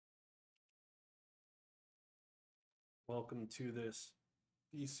Welcome to this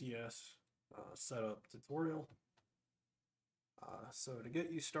DCS setup tutorial. So to get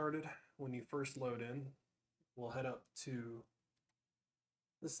you started, when you first load in, we'll head up to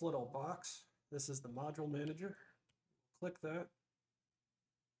this little box. This is the module manager. Click that,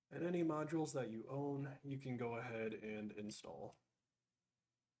 and any modules that you own, you can go ahead and install.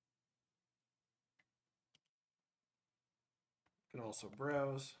 You can also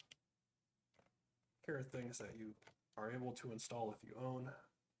browse. Here are things that you are able to install if you own.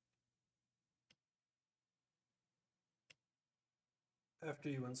 After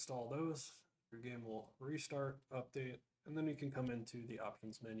you install those, your game will restart, update, and then you can come into the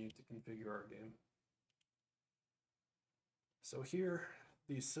options menu to configure our game. So here,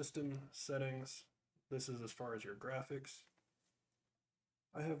 these system settings, this is as far as your graphics.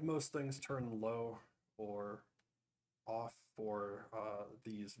 I have most things turned low or off for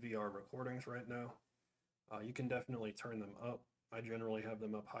these VR recordings right now. You can definitely turn them up. I generally have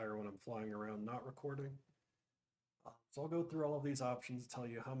them up higher when I'm flying around not recording. So I'll go through all of these options, tell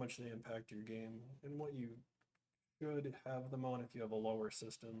you how much they impact your game and what you should have them on if you have a lower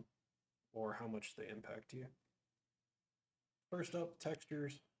system, or how much they impact you. First up,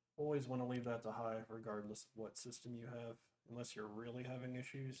 textures. Always want to leave that to high regardless of what system you have, unless you're really having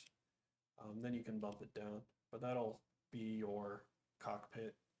issues. Then you can bump it down, but that'll be your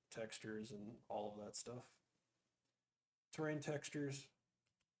cockpit textures and all of that stuff. Terrain textures,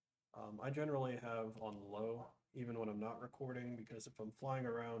 I generally have on low, even when I'm not recording, because if I'm flying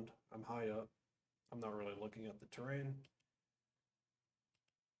around, I'm high up, I'm not really looking at the terrain.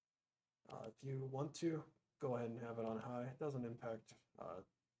 If you want to, go ahead and have it on high. It doesn't impact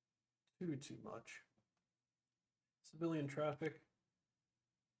too much. Civilian traffic,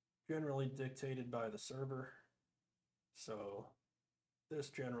 generally dictated by the server, so this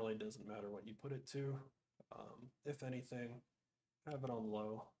generally doesn't matter what you put it to. If anything, have it on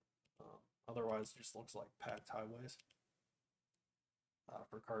low. Otherwise, it just looks like packed highways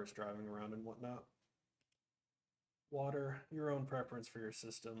for cars driving around and whatnot. Water, your own preference for your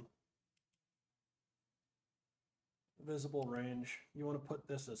system. Visible range, you want to put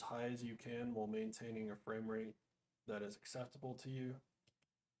this as high as you can while maintaining a frame rate that is acceptable to you.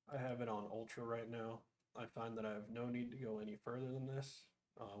 I have it on ultra right now. I find that I have no need to go any further than this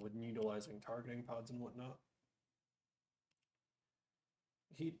with utilizing targeting pods and whatnot.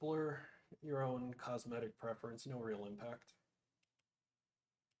 Heat blur, your own cosmetic preference, no real impact.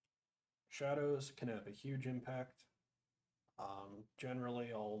 Shadows can have a huge impact.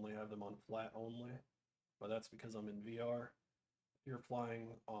 Generally, I'll only have them on flat only, but that's because I'm in VR. If you're flying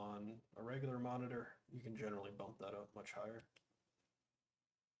on a regular monitor, you can generally bump that up much higher.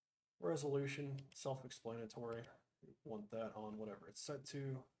 Resolution, self-explanatory. You want that on whatever it's set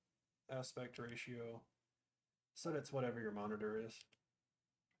to. Aspect ratio, set it to whatever your monitor is.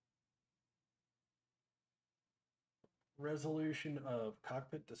 Resolution of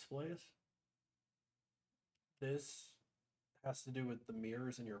cockpit displays. This has to do with the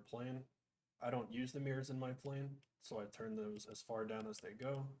mirrors in your plane. I don't use the mirrors in my plane, so I turn those as far down as they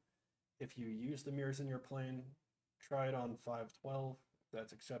go. If you use the mirrors in your plane, try it on 512. If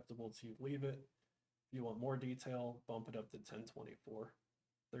that's acceptable to you, leave it. If you want more detail, bump it up to 1024.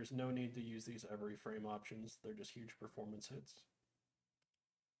 There's no need to use these every frame options. They're just huge performance hits.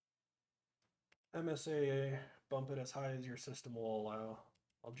 MSAA, bump it as high as your system will allow.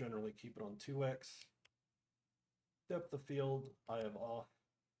 I'll generally keep it on 2x. Depth of field, I have off.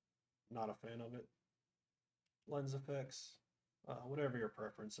 Not a fan of it. Lens effects, whatever your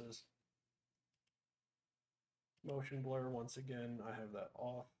preference is. Motion blur, once again, I have that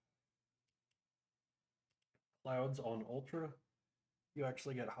off. Clouds on ultra. You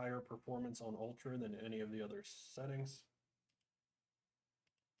actually get higher performance on ultra than any of the other settings.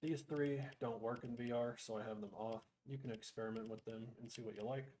 These three don't work in VR, so I have them off. You can experiment with them and see what you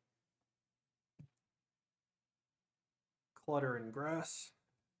like. Clutter and grass,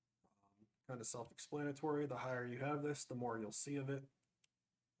 kind of self-explanatory. The higher you have this, the more you'll see of it.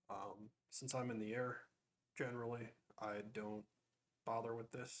 Since I'm in the air, generally, I don't bother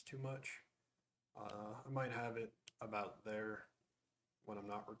with this too much. I might have it about there when I'm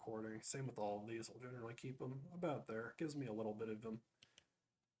not recording. Same with all of these, I'll generally keep them about there. It gives me a little bit of them,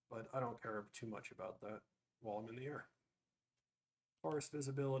 but I don't care too much about that while I'm in the air. Forest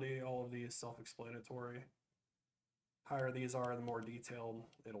visibility, all of these self-explanatory. Higher these are, the more detailed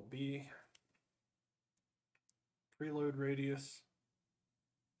it'll be. Preload radius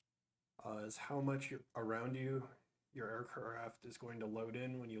is how much around you your aircraft is going to load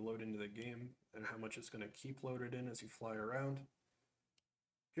in when you load into the game, and how much it's going to keep loaded in as you fly around.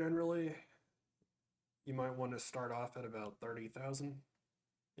 Generally, You might want to start off at about 30,000.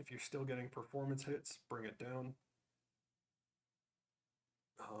 If you're still getting performance hits, bring it down.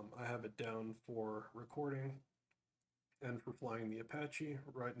 I have it down for recording and for flying the Apache.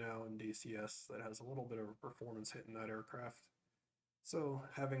 Right now in DCS, that has a little bit of a performance hit in that aircraft. So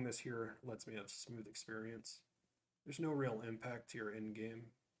having this here lets me have smooth experience. There's no real impact to your in-game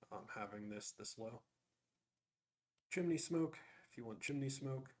having this low. Chimney smoke, if you want chimney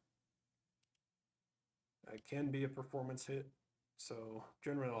smoke. It can be a performance hit, so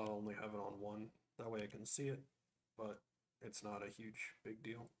generally I'll only have it on 1. That way I can see it, but it's not a huge big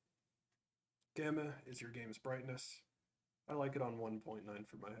deal. Gamma is your game's brightness. I like it on 1.9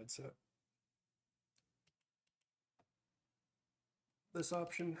 for my headset. This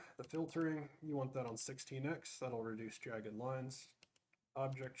option, the filtering, you want that on 16x. That'll reduce jagged lines.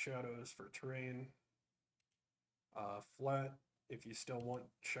 Object shadows for terrain. Flat, if you still want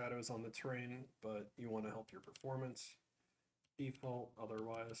shadows on the terrain, but you want to help your performance. Default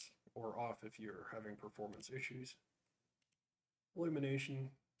otherwise, or off if you're having performance issues. Illumination,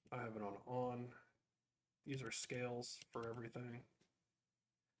 I have it on. These are scales for everything.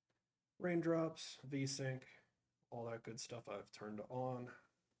 Raindrops, VSync, all that good stuff I've turned on.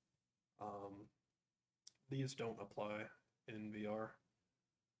 These don't apply in VR.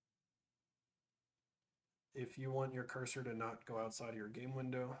 If you want your cursor to not go outside of your game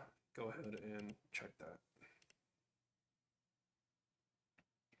window, go ahead and check that.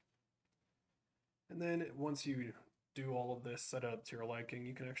 And then once you do all of this set up to your liking,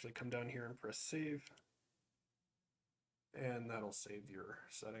 you can actually come down here and press save. And that'll save your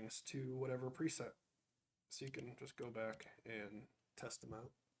settings to whatever preset. So you can just go back and test them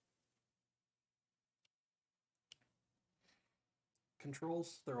out.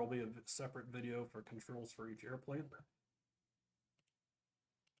 Controls, there will be a separate video for controls for each airplane.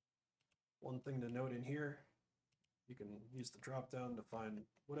 One thing to note in here, you can use the drop down to find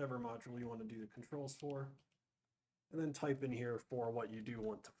whatever module you want to do the controls for, and then type in here for what you do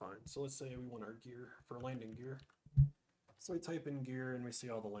want to find. So let's say we want our gear for landing gear. So we type in gear and we see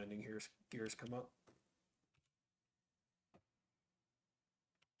all the landing gears come up.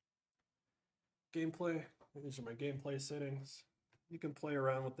 Gameplay, these are my gameplay settings. You can play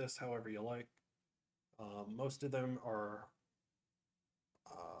around with this however you like. Most of them are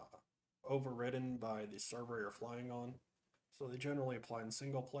overridden by the server you're flying on, so they generally apply in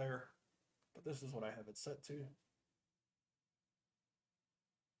single player, but this is what I have it set to.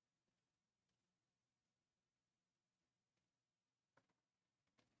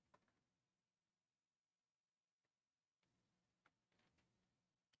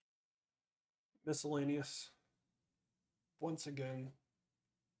 Miscellaneous, once again,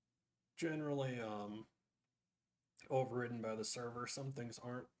 generally overridden by the server. Some things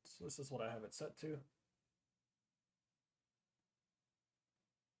aren't, so this is what I have it set to.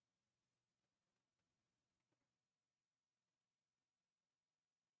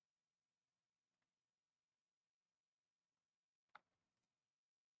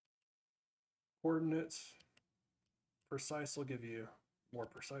 Coordinates, precise will give you more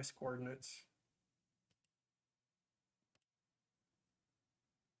precise coordinates.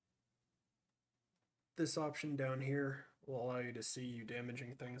 This option down here will allow you to see you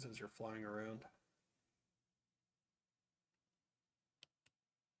damaging things as you're flying around.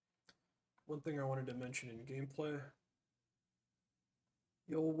 One thing I wanted to mention in gameplay,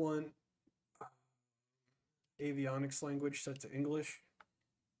 you'll want avionics language set to English.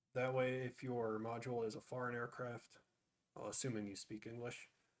 That way, if your module is a foreign aircraft, well, assuming you speak English,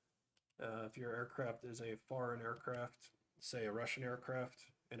 if your aircraft is a foreign aircraft, say a Russian aircraft,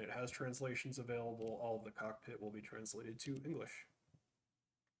 and it has translations available, all of the cockpit will be translated to English.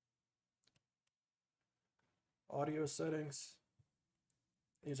 Audio settings.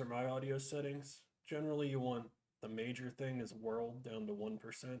 These are my audio settings. Generally, you want the major thing is world down to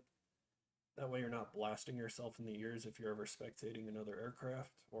 1%. That way you're not blasting yourself in the ears if you're ever spectating another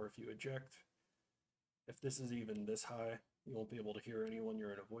aircraft, or if you eject. If this is even this high, you won't be able to hear anyone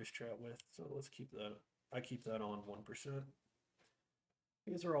you're in a voice chat with, so let's keep that. I keep that on 1%.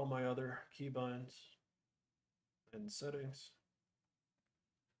 These are all my other keybinds and settings.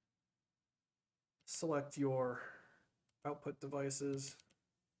 Select your output devices.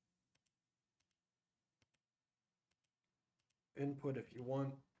 Input if you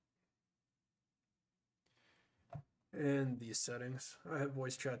want. And these settings. I have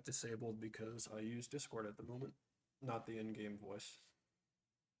voice chat disabled because I use Discord at the moment, not the in-game voice.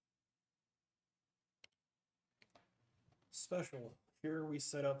 Special. Here we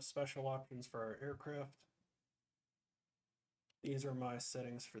set up special options for our aircraft. These are my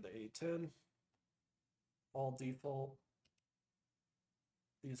settings for the A10. all default.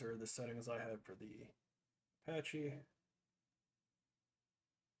 These are the settings I have for the Apache.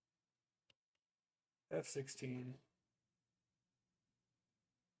 F16,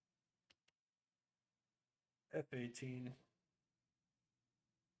 F18,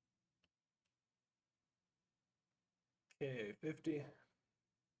 KA50,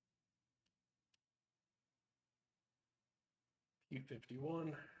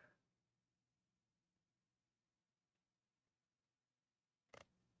 P51,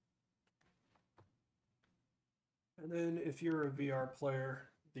 and then if you're a VR player,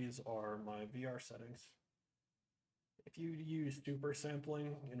 these are my VR settings. If you use super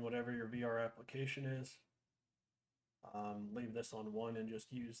sampling in whatever your VR application is, leave this on 1 and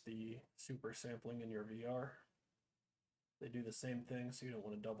just use the super sampling in your VR. They do the same thing, so you don't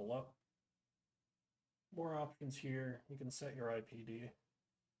want to double up. More options here. You can set your IPD.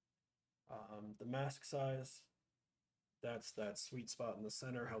 The mask size, that's that sweet spot in the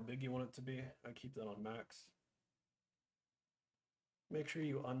center, how big you want it to be. I keep that on max. Make sure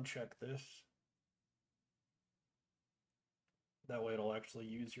you uncheck this. That way it'll actually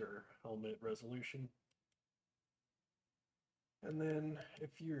use your helmet resolution. And then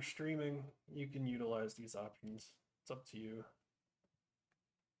if you're streaming, you can utilize these options. It's up to you.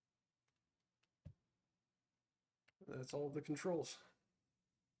 That's all the controls.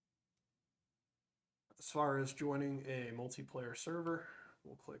 As far as joining a multiplayer server,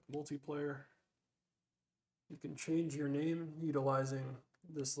 we'll click multiplayer. You can change your name utilizing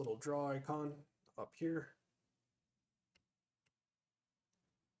this little draw icon up here.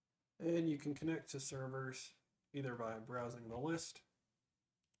 And you can connect to servers either by browsing the list,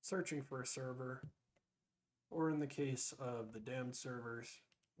 searching for a server, or in the case of the damned servers,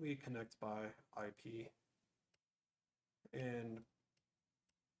 we connect by IP and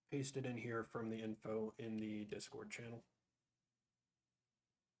paste it in here from the info in the Discord channel.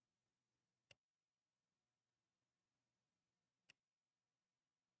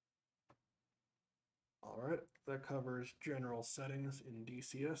 All right, that covers general settings in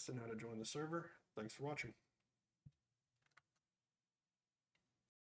DCS and how to join the server. Thanks for watching.